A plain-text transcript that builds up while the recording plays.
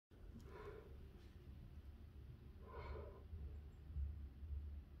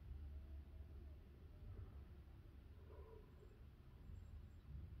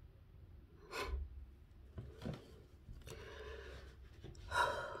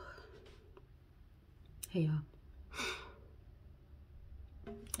Hey y'all,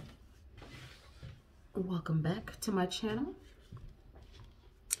 welcome back to my channel,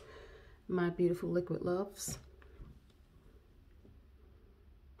 my beautiful LikWid Luvs.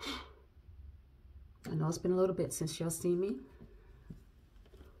 I know it's been a little bit since y'all seen me.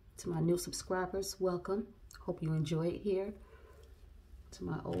 To my new subscribers, welcome. Hope you enjoy it here. To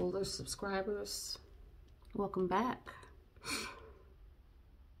my older subscribers, welcome back.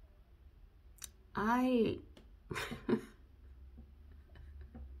 I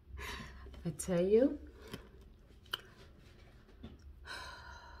tell you,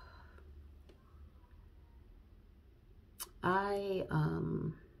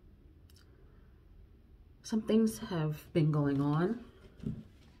 some things have been going on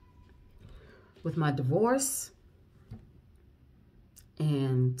with my divorce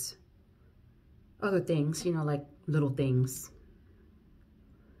and other things, you know, like little things.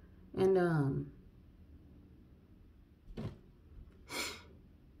 And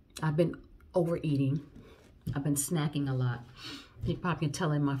I've been overeating. I've been snacking a lot. You probably can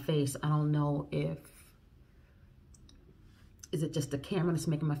tell in my face. I don't know if, is it just the camera that's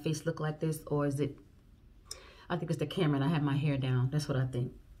making my face look like this, or is it, I think it's the camera and I have my hair down. That's what I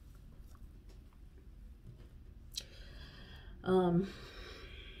think. I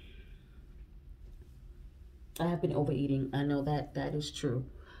have been overeating. I know that that is true.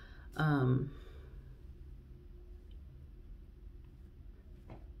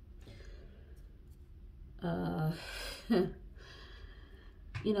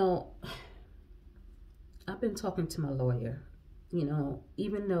 You know, I've been talking to my lawyer. You know,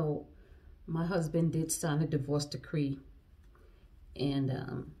 even though my husband did sign a divorce decree, and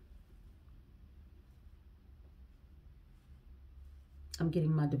I'm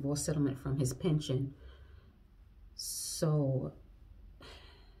getting my divorce settlement from his pension. So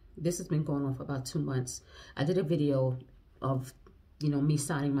this has been going on for about 2 months. I did a video of, you know, me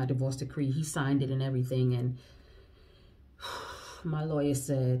signing my divorce decree. He signed it and everything. And my lawyer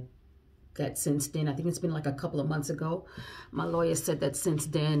said that since then, I think it's been like a couple of months ago, my lawyer said that since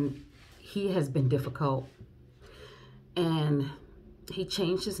then, he has been difficult. And he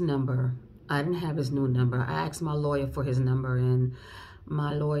changed his number. I didn't have his new number. I asked my lawyer for his number, and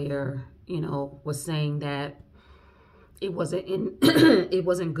my lawyer, you know, was saying that it wasn't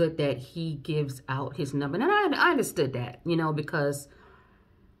good that he gives out his number. And I understood that, you know, because,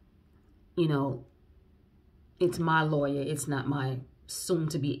 you know, it's my lawyer. It's not my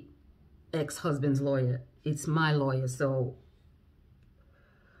soon-to-be ex-husband's lawyer. It's my lawyer. So,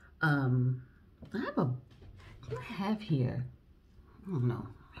 what do I have here? I don't know.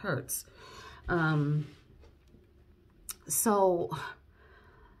 Hurts. So,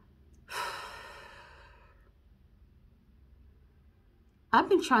 I've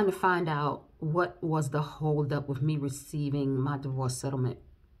been trying to find out what was the holdup with me receiving my divorce settlement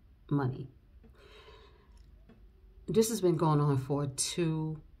money. This has been going on for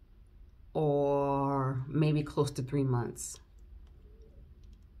 2 or maybe close to 3 months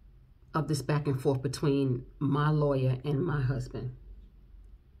of this back and forth between my lawyer and my husband.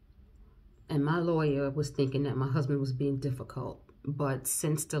 And my lawyer was thinking that my husband was being difficult. But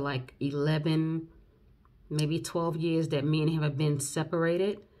since the like 11, maybe 12 years that me and him have been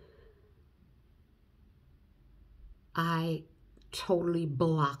separated, I totally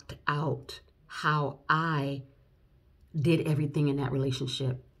blocked out how I did everything in that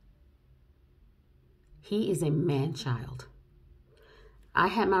relationship. He is a man-child. I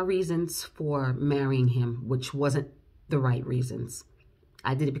had my reasons for marrying him, which wasn't the right reasons.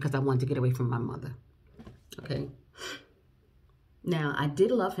 I did it because I wanted to get away from my mother. Okay? Now, I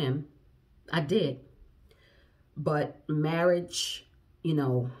did love him. I did. But marriage, you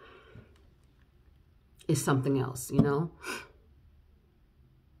know, is something else, you know?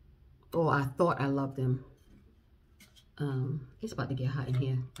 Oh, I thought I loved him. It's about to get hot in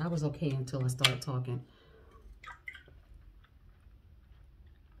here. I was okay until I started talking.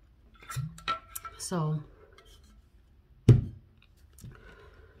 So,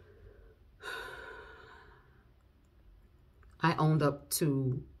 I owned up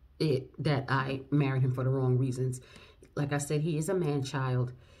to it that I married him for the wrong reasons. Like I said, he is a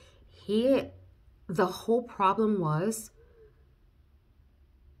man-child. The whole problem was,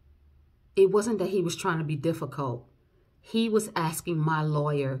 it wasn't that he was trying to be difficult. He was asking my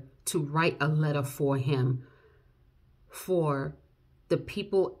lawyer to write a letter for him for the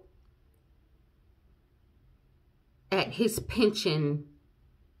people at his pension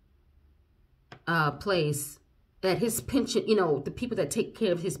place, at his pension, you know, the people that take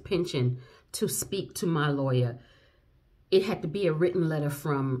care of his pension, to speak to my lawyer. it had to be a written letter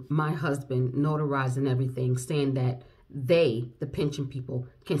from my husband, notarized and everything, saying that they, the pension people,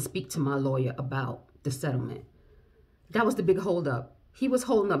 can speak to my lawyer about the settlement. That was the big holdup. He was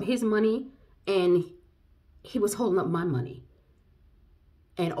holding up his money and he was holding up my money.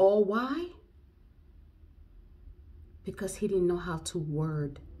 And all why? Because he didn't know how to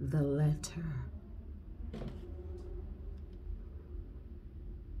word the letter.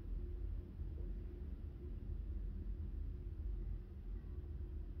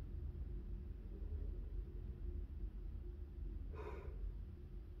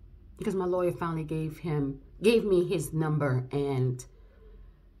 Because my lawyer finally gave me his number, and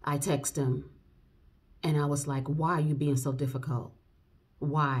I texted him and I was like, why are you being so difficult?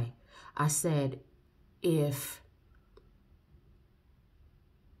 Why? I said, if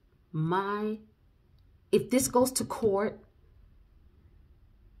this goes to court,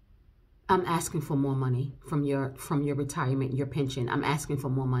 I'm asking for more money from your retirement, your pension. I'm asking for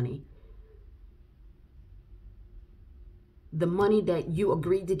more money. The money that you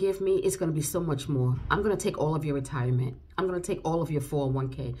agreed to give me is going to be so much more. I'm going to take all of your retirement. I'm going to take all of your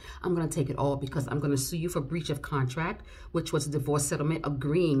 401k. I'm going to take it all because I'm going to sue you for breach of contract, which was a divorce settlement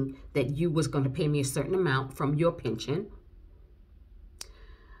agreeing that you was going to pay me a certain amount from your pension.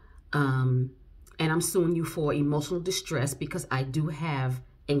 And I'm suing you for emotional distress because I do have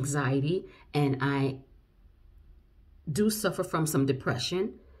anxiety and I do suffer from some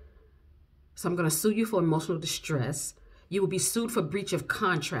depression. So I'm going to sue you for emotional distress. You will be sued for breach of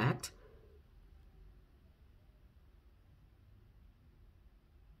contract.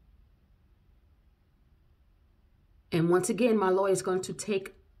 And once again, my lawyer is going to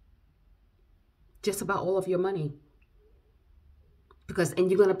take just about all of your money.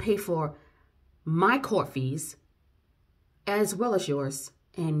 And you're going to pay for my court fees as well as yours.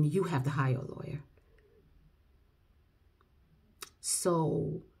 And you have to hire a lawyer.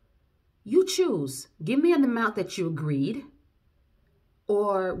 So you choose. Give me an amount that you agreed,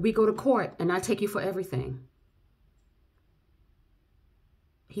 or we go to court and I take you for everything.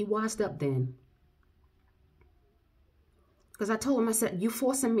 He washed up then. Because I told him, I said, you're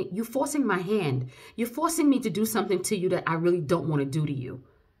forcing my hand. You're forcing me to do something to you that I really don't want to do to you.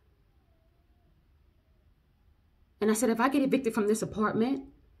 And I said, if I get evicted from this apartment,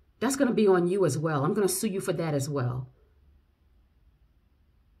 that's going to be on you as well. I'm going to sue you for that as well.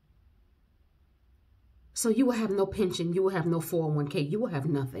 So you will have no pension, you will have no 401k, you will have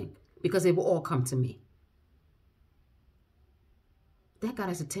nothing because it will all come to me. That got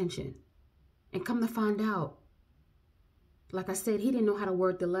his attention. And come to find out, like I said, he didn't know how to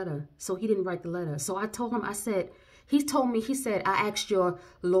word the letter, so he didn't write the letter. So I told him, I said, he said, I asked your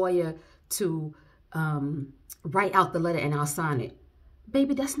lawyer to write out the letter and I'll sign it.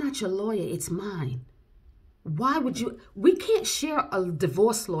 Baby, that's not your lawyer, it's mine. Why would you? We can't share a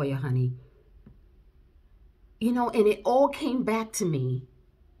divorce lawyer, honey. You know, and it all came back to me.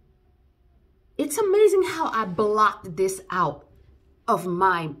 It's amazing how I blocked this out of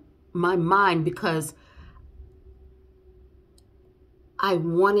my mind because I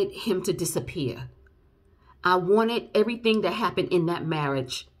wanted him to disappear. I wanted everything that happened in that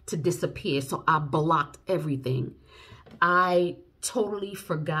marriage to disappear. So I blocked everything. I totally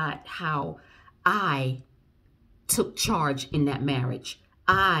forgot how I took charge in that marriage.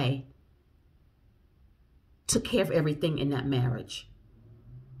 I took care of everything in that marriage.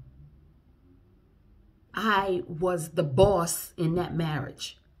 I was the boss in that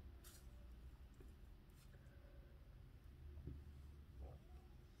marriage.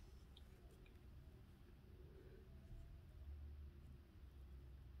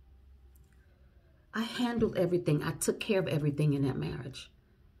 I handled everything. I took care of everything in that marriage.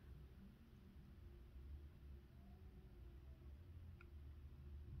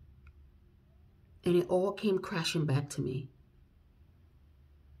 And it all came crashing back to me.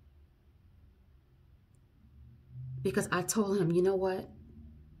 Because I told him, you know what?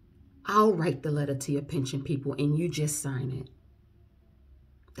 I'll write the letter to your pension people and you just sign it.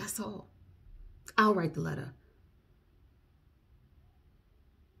 That's all. I'll write the letter.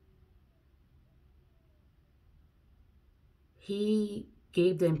 He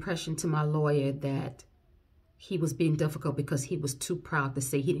gave the impression to my lawyer that he was being difficult because he was too proud to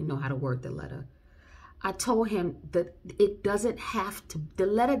say he didn't know how to word the letter. I told him that it doesn't have to, the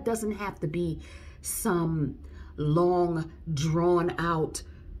letter doesn't have to be some long, drawn out,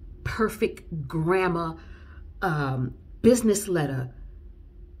 perfect grammar business letter.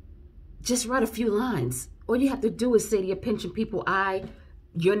 Just write a few lines. All you have to do is say to your pension people,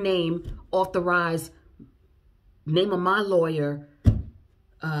 your name, authorize, name of my lawyer,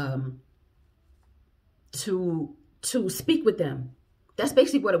 to to speak with them. That's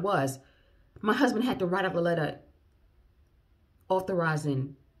basically what it was. My husband had to write up a letter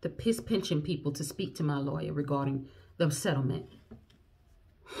authorizing his pension people to speak to my lawyer regarding the settlement.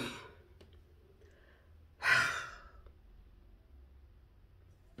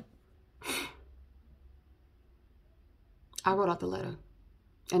 I wrote out the letter,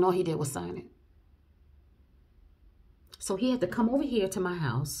 and all he did was sign it. So he had to come over here to my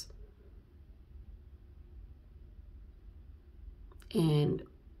house, and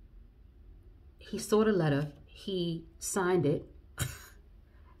he saw the letter. He signed it.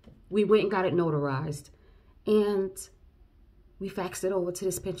 We went and got it notarized, and we faxed it over to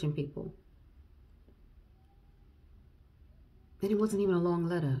this pension people. And it wasn't even a long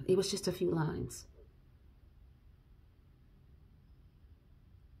letter. It was just a few lines.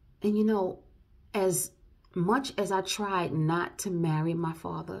 And you know, as much as I tried not to marry my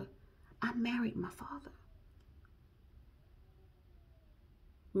father, I married my father.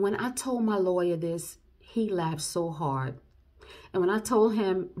 When I told my lawyer this, he laughed so hard. And when I told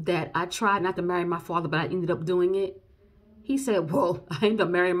him that I tried not to marry my father, but I ended up doing it, he said, well, I ended up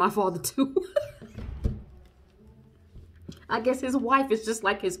marrying my father too. I guess his wife is just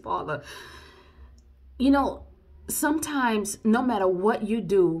like his father. You know, sometimes no matter what you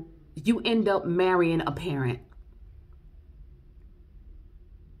do, you end up marrying a parent.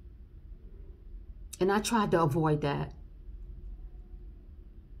 And I tried to avoid that.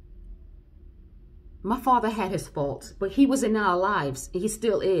 My father had his faults, but he was in our lives. He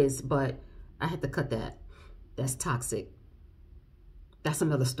still is, but I had to cut that. That's toxic. That's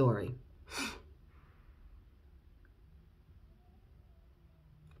another story.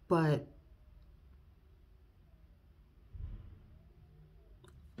 But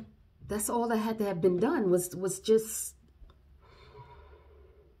that's all that had to have been done was just...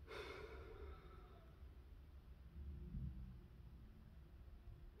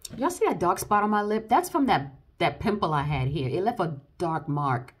 Y'all see that dark spot on my lip? That's from that pimple I had here. It left a dark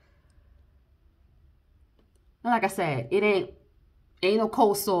mark. And like I said, it ain't no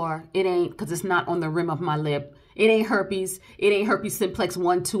cold sore. It ain't, because it's not on the rim of my lip. It ain't herpes. It ain't herpes simplex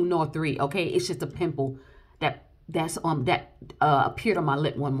 1, 2, nor 3. Okay, it's just a pimple that appeared on my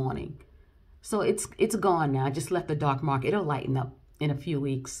lip one morning. So it's gone now. I just left the dark mark. It'll lighten up in a few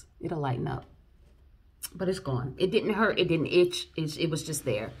weeks. It'll lighten up. But it's gone. It didn't hurt. It didn't itch. It was just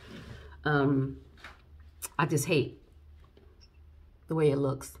there. I just hate the way it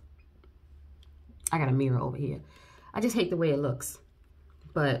looks. I got a mirror over here. I just hate the way it looks.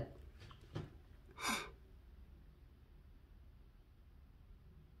 But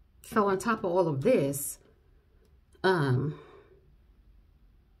so on top of all of this, you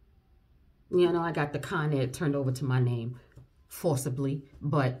know, I got the Con Ed turned over to my name forcibly.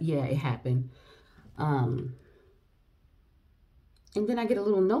 But yeah, it happened. And then I get a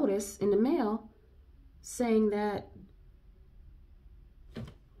little notice in the mail saying that,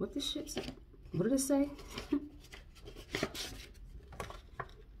 what did it say?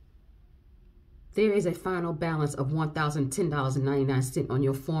 There is a final balance of $1,010.99 on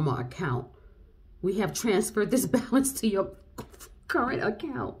your former account. We have transferred this balance to your current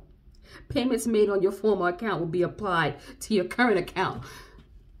account. Payments made on your former account will be applied to your current account.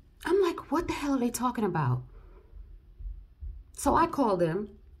 I'm like, what the hell are they talking about? So I called them.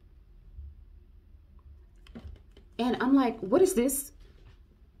 And I'm like, what is this?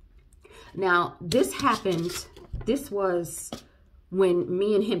 Now, this happened. This was when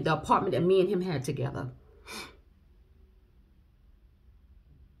me and him, the apartment that me and him had together.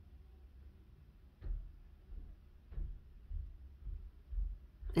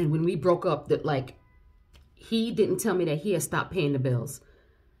 And when we broke up, that like, he didn't tell me that he had stopped paying the bills.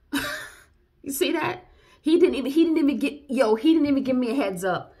 You see that? He didn't even give me a heads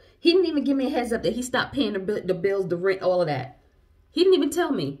up. He didn't even give me a heads up that he stopped paying the bills, the rent, all of that. He didn't even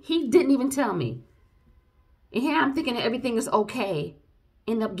tell me. He didn't even tell me. And here I'm thinking that everything is okay.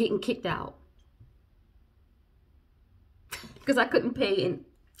 End up getting kicked out. Because I couldn't pay in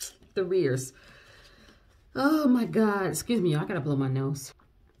the arrears. Oh my God. Excuse me, I gotta blow my nose.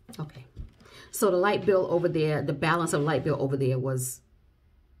 Okay. So the light bill over there, the balance of light bill over there was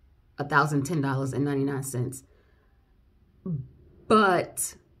 $1,010.99.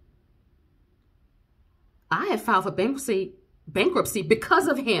 But I had filed for bankruptcy because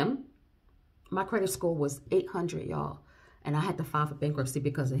of him. My credit score was 800, y'all. And I had to file for bankruptcy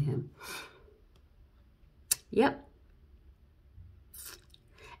because of him. Yep.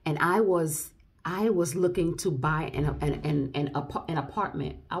 And I was looking to buy an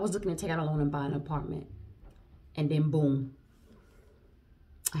apartment. I was looking to take out a loan and buy an apartment. And then boom,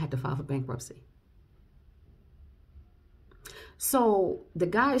 I had to file for bankruptcy. So the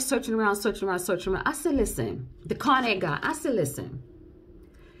guy is searching around. I said, listen, the Con Ed guy, I said, listen,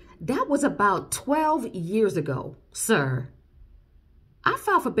 that was about 12 years ago, sir. I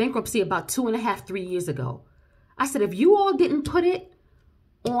filed for bankruptcy about 2.5, 3 years ago. I said, if you all didn't put it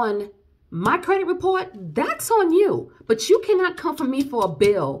on my credit report, that's on you. But you cannot come for me for a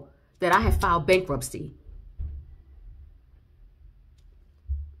bill that I have filed bankruptcy.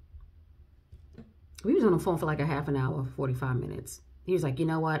 We was on the phone for like a half an hour, 45 minutes. He was like, you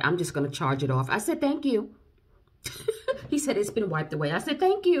know what? I'm just going to charge it off. I said, thank you. He said, it's been wiped away. I said,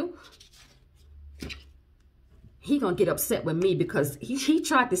 thank you. He going to get upset with me because he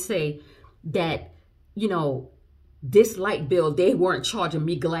tried to say that, you know, this light bill, they weren't charging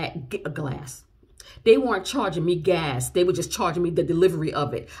me glass. They weren't charging me gas. They were just charging me the delivery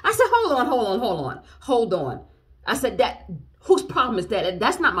of it. I said, hold on. I said, whose problem is that?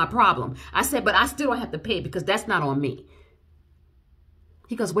 That's not my problem. I said, but I still don't have to pay because that's not on me.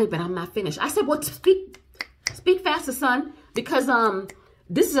 He goes, wait, but I'm not finished. I said, well, speak faster, son, because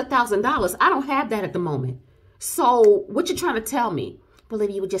this is $1,000. I don't have that at the moment. So what you trying to tell me? Well, if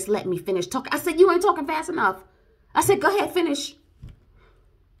you would just let me finish talking. I said, you ain't talking fast enough. I said, go ahead, finish.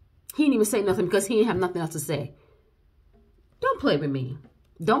 He didn't even say nothing because he didn't have nothing else to say. Don't play with me.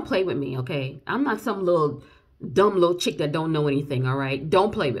 Don't play with me, okay? I'm not some little dumb little chick that don't know anything, all right?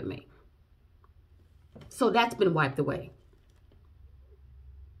 Don't play with me. So that's been wiped away.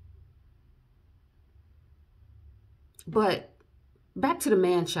 But back to the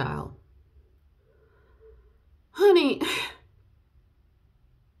man-child. Honey,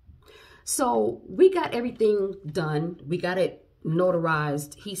 so we got everything done. We got it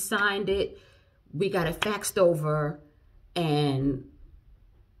notarized. He signed it. We got it faxed over. And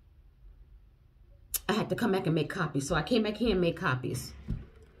I had to come back and make copies. So I came back here and made copies.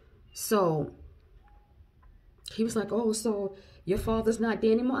 So he was like, oh, so your father's not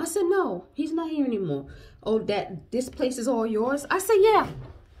there anymore? I said, no, he's not here anymore. Oh, this place is all yours? I said, yeah.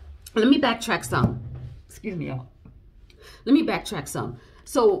 Let me backtrack some. Excuse me, y'all. Let me backtrack some.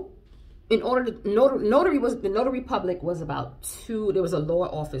 So in order to, the notary public was about there was a law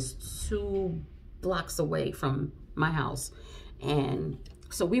office 2 blocks away from my house. And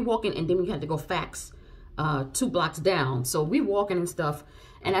so we walk in, and then we had to go fax 2 blocks down. So we walking and stuff.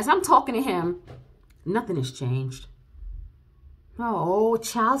 And as I'm talking to him, nothing has changed. Oh,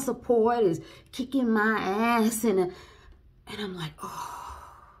 child support is kicking my ass. And I'm like, oh.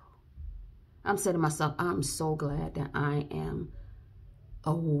 I'm saying to myself, I'm so glad that I am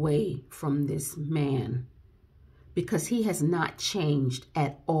away from this man because he has not changed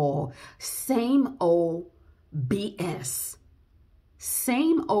at all. Same old BS.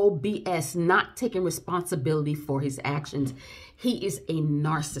 Same old BS, not taking responsibility for his actions. He is a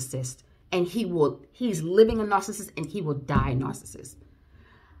narcissist, and he's living a narcissist, and he will die a narcissist.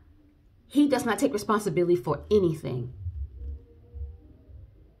 He does not take responsibility for anything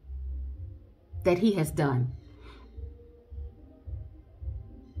that he has done.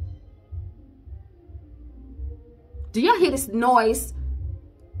 Do y'all hear this noise?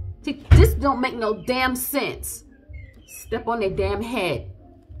 This don't make no damn sense. Step on their damn head.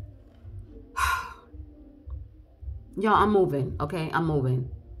 Y'all, I'm moving, okay? I'm moving.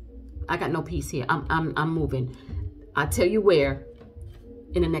 I got no peace here. I'm moving. I'll tell you where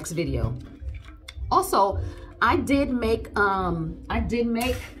in the next video. Also, I did make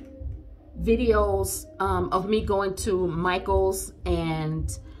videos of me going to Michael's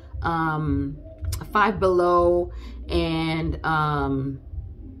and 5 Below and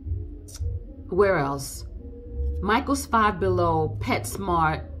where else? Michael's, 5 Below,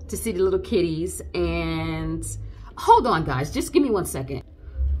 PetSmart to see the little kitties. And hold on, guys, just give me 1 second.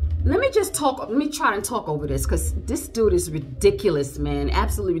 Let me try and talk over this because this dude is ridiculous, man.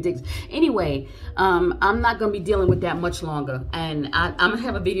 Absolutely ridiculous. Anyway, I'm not going to be dealing with that much longer. And I'm going to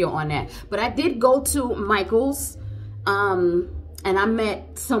have a video on that. But I did go to Michael's and I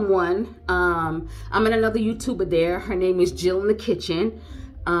met someone. I met another YouTuber there. Her name is Jill in the Kitchen.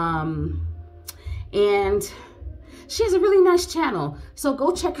 And she has a really nice channel. So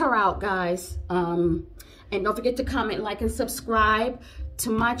go check her out, guys. And don't forget to comment, like, and subscribe to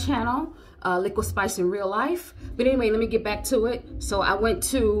my channel, Liquid Spice in Real Life. But anyway, let me get back to it. So I went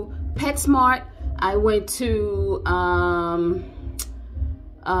to PetSmart. I went to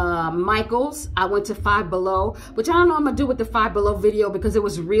Michael's. I went to 5 Below, which I don't know what I'm gonna do with the 5 Below video because it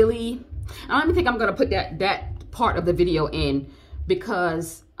was really, I don't even think I'm gonna put that part of the video in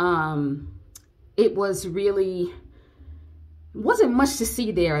because it was really, wasn't much to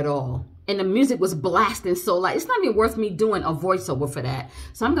see there at all. And the music was blasting so loud. It's not even worth me doing a voiceover for that.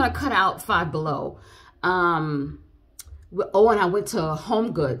 So I'm going to cut out 5 Below. Oh, and I went to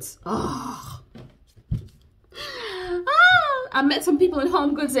Home Goods. Oh. I met some people in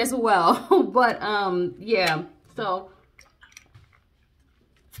Home Goods as well. But, yeah. So,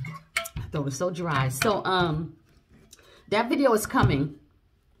 my throat is so dry. So, that video is coming.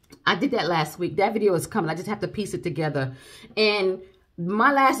 I did that last week. That video is coming. I just have to piece it together. And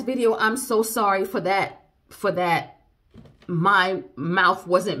my last video, I'm so sorry for that. My mouth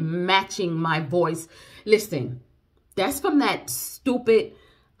wasn't matching my voice. Listen, that's from that stupid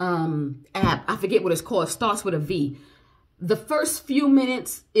app. I forget what it's called. It starts with a V. The first few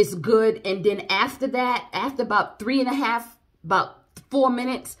minutes is good. And then after that, after about 4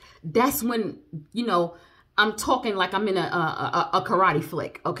 minutes, that's when, you know, I'm talking like I'm in a karate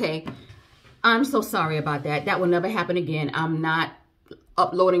flick, okay? I'm so sorry about that. That will never happen again. I'm not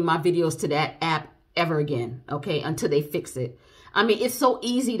uploading my videos to that app ever again, okay? Until they fix it. I mean, it's so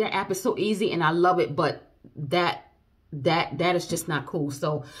easy. The app is so easy and I love it, but that is just not cool.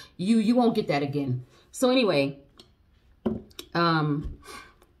 So you won't get that again. So anyway, I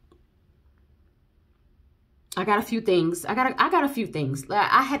got a few things. I got a few things.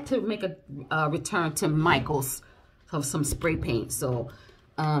 I had to make a return to Michael's of some spray paint. So,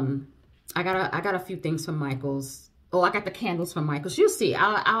 I got a few things from Michael's. Oh, I got the candles from Michael's. You'll see.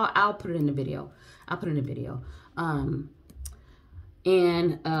 I'll put it in the video. I'll put it in the video.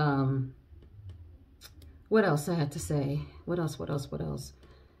 What else I had to say? What else?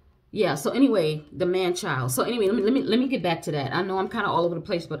 Yeah, so anyway, the man-child. So anyway, let me get back to that. I know I'm kind of all over the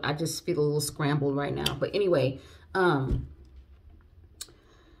place, but I just feel a little scrambled right now. But anyway,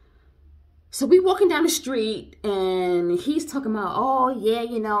 so we walking down the street and he's talking about, oh yeah,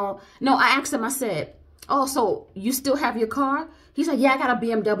 you know. No, I asked him, I said, oh, so you still have your car? He's like, yeah, I got a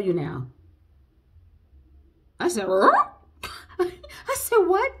BMW now. I said, I said,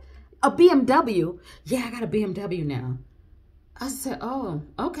 what? A BMW? Yeah, I got a BMW now. I said, oh,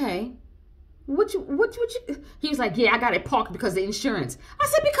 okay. What you? He was like, yeah, I got it parked because of the insurance. I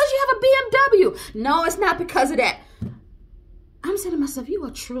said, because you have a BMW. No, it's not because of that. I'm saying to myself, you are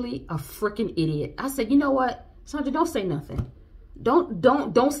truly a freaking idiot. I said, you know what? Sandra, don't say nothing.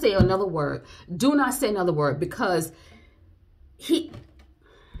 Don't say another word. Do not say another word, because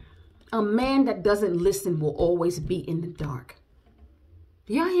a man that doesn't listen will always be in the dark.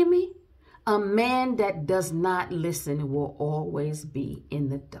 Do y'all hear me? A man that does not listen will always be in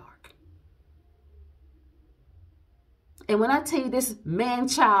the dark. And when I tell you this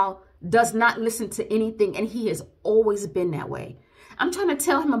man-child does not listen to anything, and he has always been that way. I'm trying to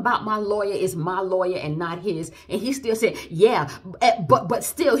tell him about my lawyer is my lawyer and not his. And he still said, yeah, but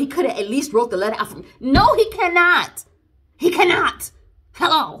still, he could have at least wrote the letter out from. No, he cannot. He cannot.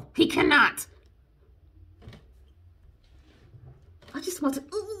 Hello, he cannot. I just want to,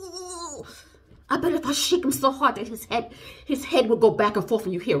 ooh, I bet if I shake him so hard that his head will go back and forth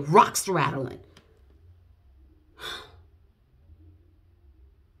and you hear rocks rattling.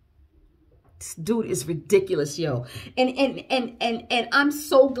 This dude is ridiculous, yo. And I'm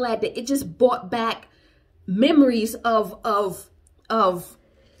so glad that it just brought back memories of how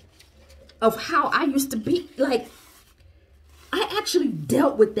I used to be. Like, I actually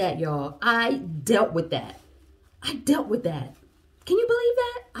dealt with that, y'all. I dealt with that. Can you believe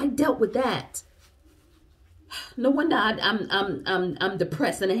that? I dealt with that. No wonder I'm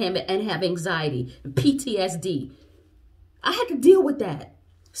depressed and have anxiety, PTSD. I had to deal with that.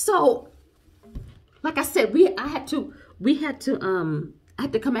 So, like I said, I had to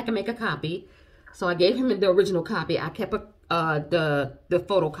come back and make a copy. So I gave him the original copy. I kept the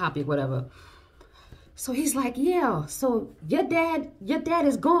photocopy, whatever. So he's like, yeah. So your dad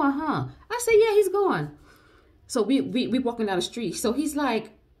is gone, huh? I said, yeah, he's gone. So we walking down the street. So he's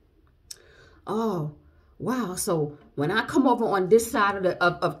like, oh, wow. So when I come over on this side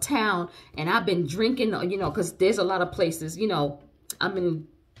of town and I've been drinking, you know, because there's a lot of places, you know, I'm in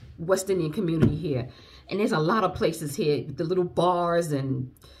West Indian community here. And there's a lot of places here, the little bars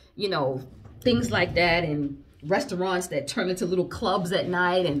and, you know, things like that, and restaurants that turn into little clubs at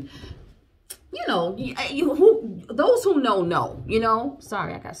night. And, you know, those who know, you know.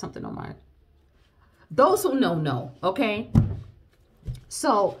 Sorry, I got something on my... Those who know, okay?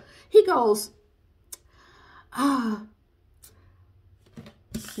 So he goes, what?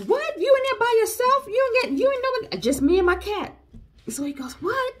 You in there by yourself? You ain't know, just me and my cat. So he goes,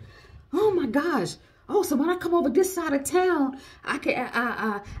 what? Oh my gosh. Oh, so when I come over this side of town, I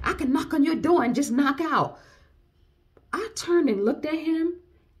can knock on your door and just knock out. I turned and looked at him.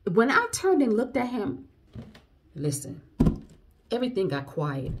 When I turned and looked at him, listen, everything got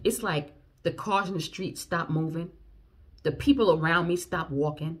quiet. It's like the cars in the street stopped moving. The people around me stopped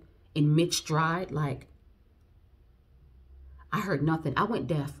walking in mid-stride. Like, I heard nothing. I went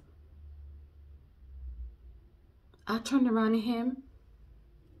deaf. I turned around to him.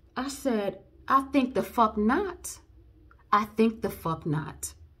 I said, I think the fuck not. I think the fuck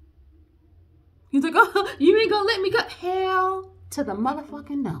not. He's like, oh, you ain't gonna let me go. Hell to the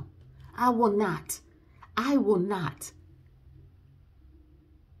motherfucking no. I will not. I will not.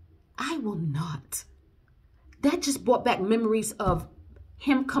 I will not. That just brought back memories of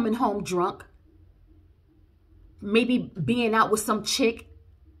him coming home drunk. Maybe being out with some chick.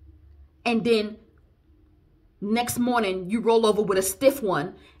 And then next morning you roll over with a stiff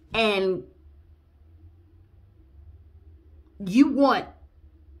one and you want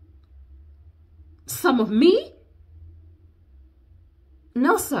some of me?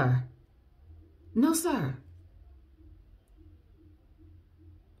 No, sir. No, sir.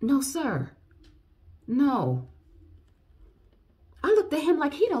 No, sir. No. I looked at him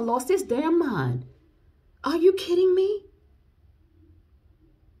like he done lost his damn mind. Are you kidding me?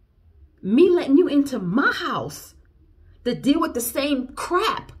 Me letting you into my house to deal with the same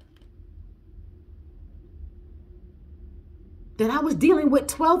crap that I was dealing with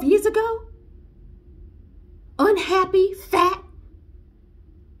 12 years ago? Unhappy, fat,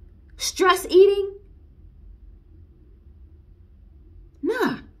 stress eating?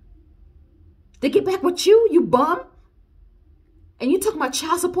 Nah. To get back with you, you bum? And you took my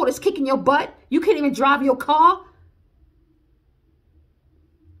child support is kicking your butt? You can't even drive your car?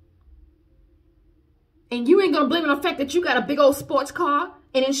 And you ain't going to blame it on the fact that you got a big old sports car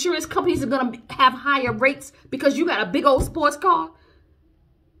and insurance companies are going to have higher rates because you got a big old sports car?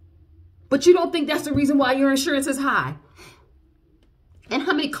 But you don't think that's the reason why your insurance is high? And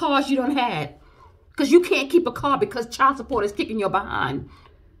how many cars you done had? Because you can't keep a car because child support is kicking your behind.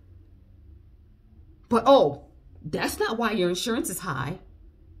 But oh, that's not why your insurance is high.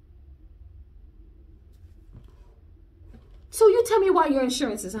 So you tell me why your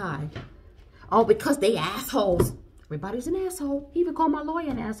insurance is high. Oh, because they assholes. Everybody's an asshole. Even call my lawyer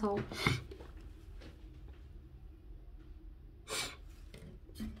an asshole.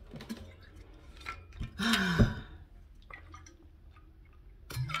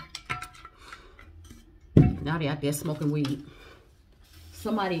 Now they out there smoking weed.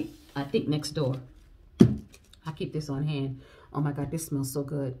 Somebody, I think next door. I keep this on hand. Oh my God, this smells so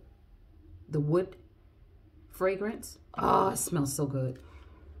good. The wood fragrance. Oh, it smells so good.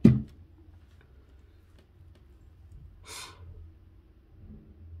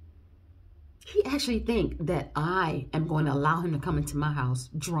 He actually think that I am going to allow him to come into my house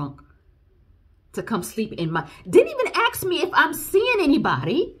drunk. To come sleep in my... Didn't even ask me if I'm seeing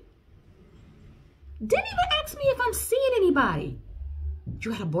anybody. Didn't even ask me if I'm seeing anybody.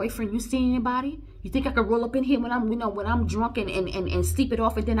 You had a boyfriend, you seeing anybody? You think I could roll up in here when I'm, when I'm drunk and sleep it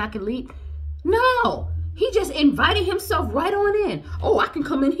off and then I can leave? No. He just invited himself right on in. Oh, I can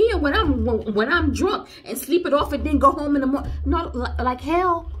come in here when I'm drunk and sleep it off and then go home in the morning. No, like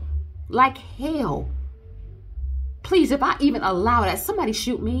hell. Like hell. Please, if I even allow that, somebody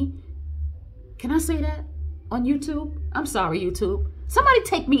shoot me. Can I say that on YouTube? I'm sorry, YouTube. Somebody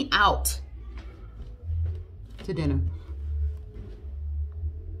take me out to dinner.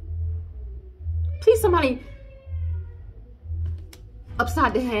 Please, somebody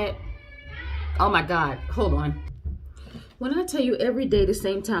upside the head. Oh my God, hold on. When I tell you every day the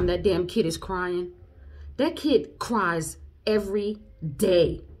same time that damn kid is crying, that kid cries every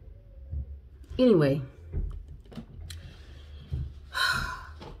day. Anyway,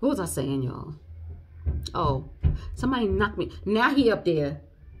 what was I saying, y'all? Oh, somebody knocked me. Now he up there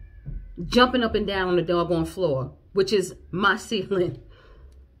jumping up and down on the doggone floor, which is my ceiling.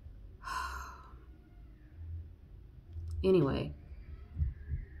 Anyway,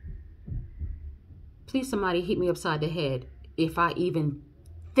 please somebody hit me upside the head if I even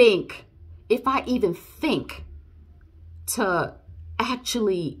think to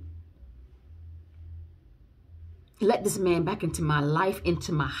actually let this man back into my life,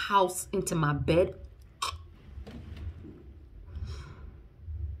 into my house, into my bed.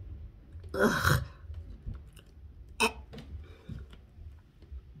 Ugh.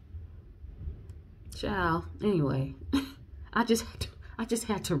 Child. Anyway, I just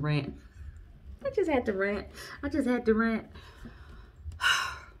had to rant. I just had to rant.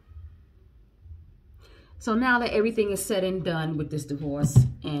 So now that everything is said and done with this divorce,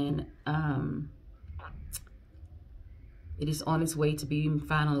 and it is on its way to being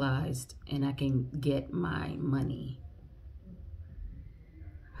finalized, and I can get my money.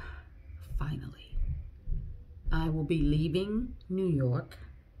 Finally, I will be leaving New York.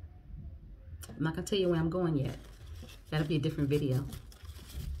 I'm not gonna tell you where I'm going yet. That'll be a different video.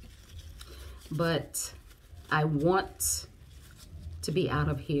 But I want to be out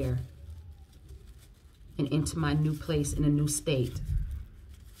of here and into my new place in a new state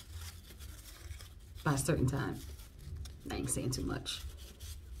by a certain time. I ain't saying too much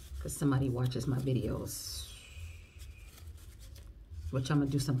because somebody watches my videos, which I'm gonna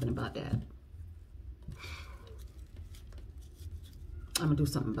do something about that. I'm gonna do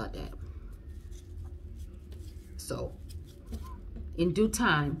something about that. So in due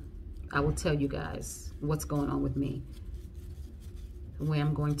time, I will tell you guys what's going on with me, where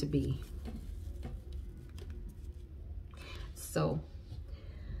I'm going to be. So,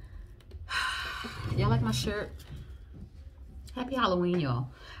 y'all like my shirt? Happy Halloween, y'all.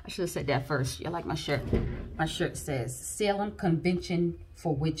 I should have said that first. Y'all like my shirt? My shirt says, Salem Convention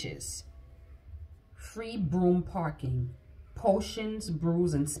for Witches. Free broom parking. Potions,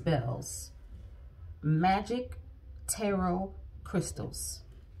 brews, and spells. Magic, tarot, crystals.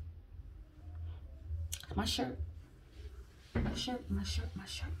 My shirt. My shirt, my shirt, my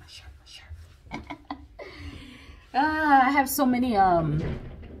shirt, my shirt, my shirt. I have so many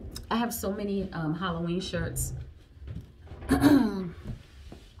Halloween shirts. But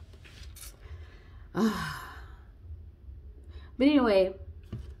anyway,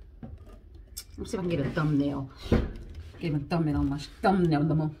 let's see if I can get a thumbnail. Get a thumbnail on my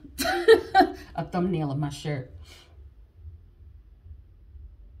thumbnail. A thumbnail of my shirt.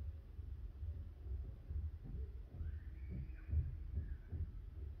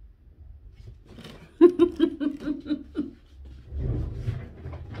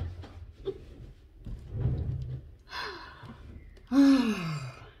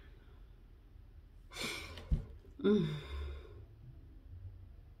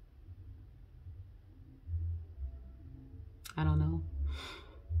 I don't know.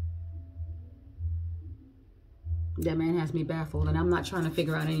 That man has me baffled, and I'm not trying to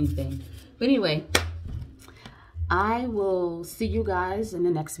figure out anything. But anyway, I will see you guys in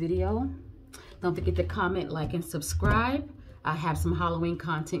the next video. Don't forget to comment, like, and subscribe. I have some Halloween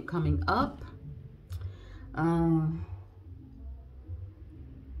content coming up. I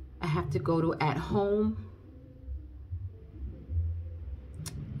have to go to At Home.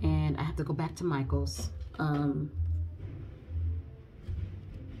 And I have to go back to Michael's.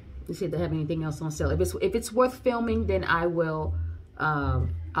 Let's see if they have anything else on sale. If it's worth filming, then I will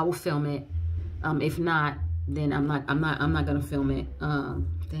film it. If not, then I'm not gonna film it.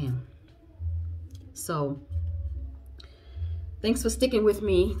 Damn. So thanks for sticking with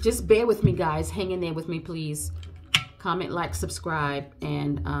me. Just bear with me, guys. Hang in there with me, please. Comment, like, subscribe,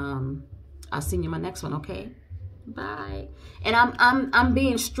 and I'll see you in my next one. Okay. Bye. And I'm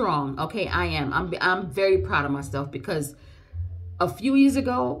being strong. Okay, I am. I'm very proud of myself because a few years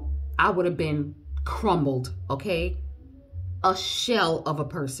ago I would have been crumbled. Okay, a shell of a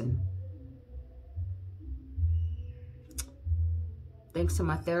person. Thanks to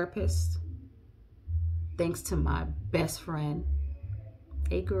my therapist. Thanks to my best friend.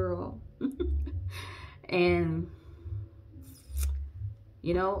 Hey, girl. And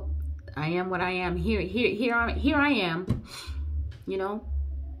you know, I am what I am. Here I am. You know,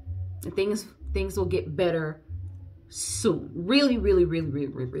 and things will get better soon. Really, really, really, really,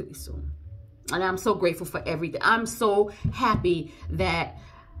 really, really soon. And I'm so grateful for everything. I'm so happy that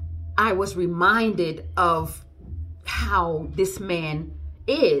I was reminded of how this man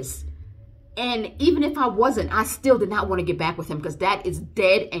is. And even if I wasn't, I still did not want to get back with him because that is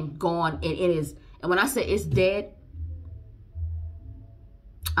dead and gone. And it is. And when I say it's dead,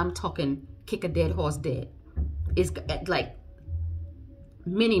 I'm talking kick a dead horse dead. It's like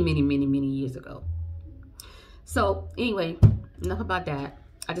many, many, many, many years ago. So anyway, enough about that.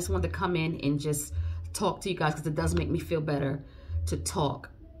 I just wanted to come in and just talk to you guys because it does make me feel better to talk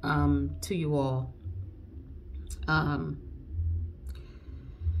to you all.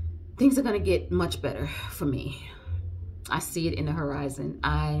 Things are going to get much better for me. I see it in the horizon.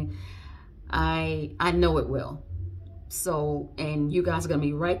 I know it will. So, and you guys are going to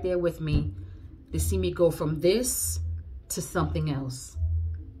be right there with me to see me go from this to something else.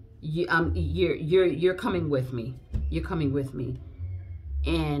 You're coming with me. You're coming with me.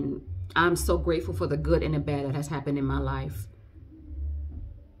 And I'm so grateful for the good and the bad that has happened in my life.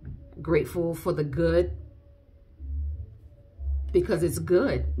 Grateful for the good because it's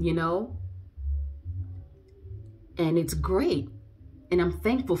good, you know? And it's great. And I'm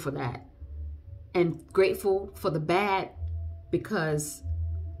thankful for that. And grateful for the bad because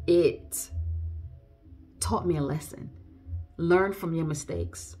it taught me a lesson. Learn from your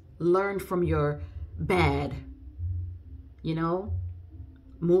mistakes. Learn from your bad. You know?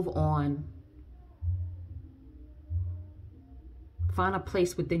 Move on. Find a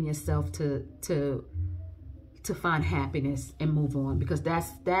place within yourself to to find happiness and move on, because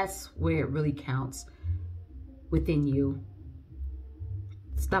that's where it really counts, within you.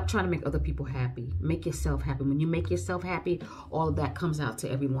 Stop trying to make other people happy. Make yourself happy. When you make yourself happy, all of that comes out to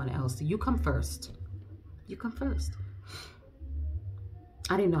everyone else. You come first. You come first.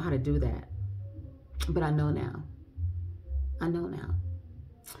 I didn't know how to do that, but I know now. I know now.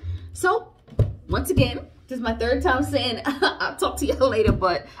 So, once again, this is my third time saying I'll talk to y'all later,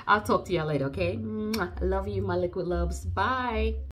 but I'll talk to y'all later, okay? I love you, my liquid loves. Bye.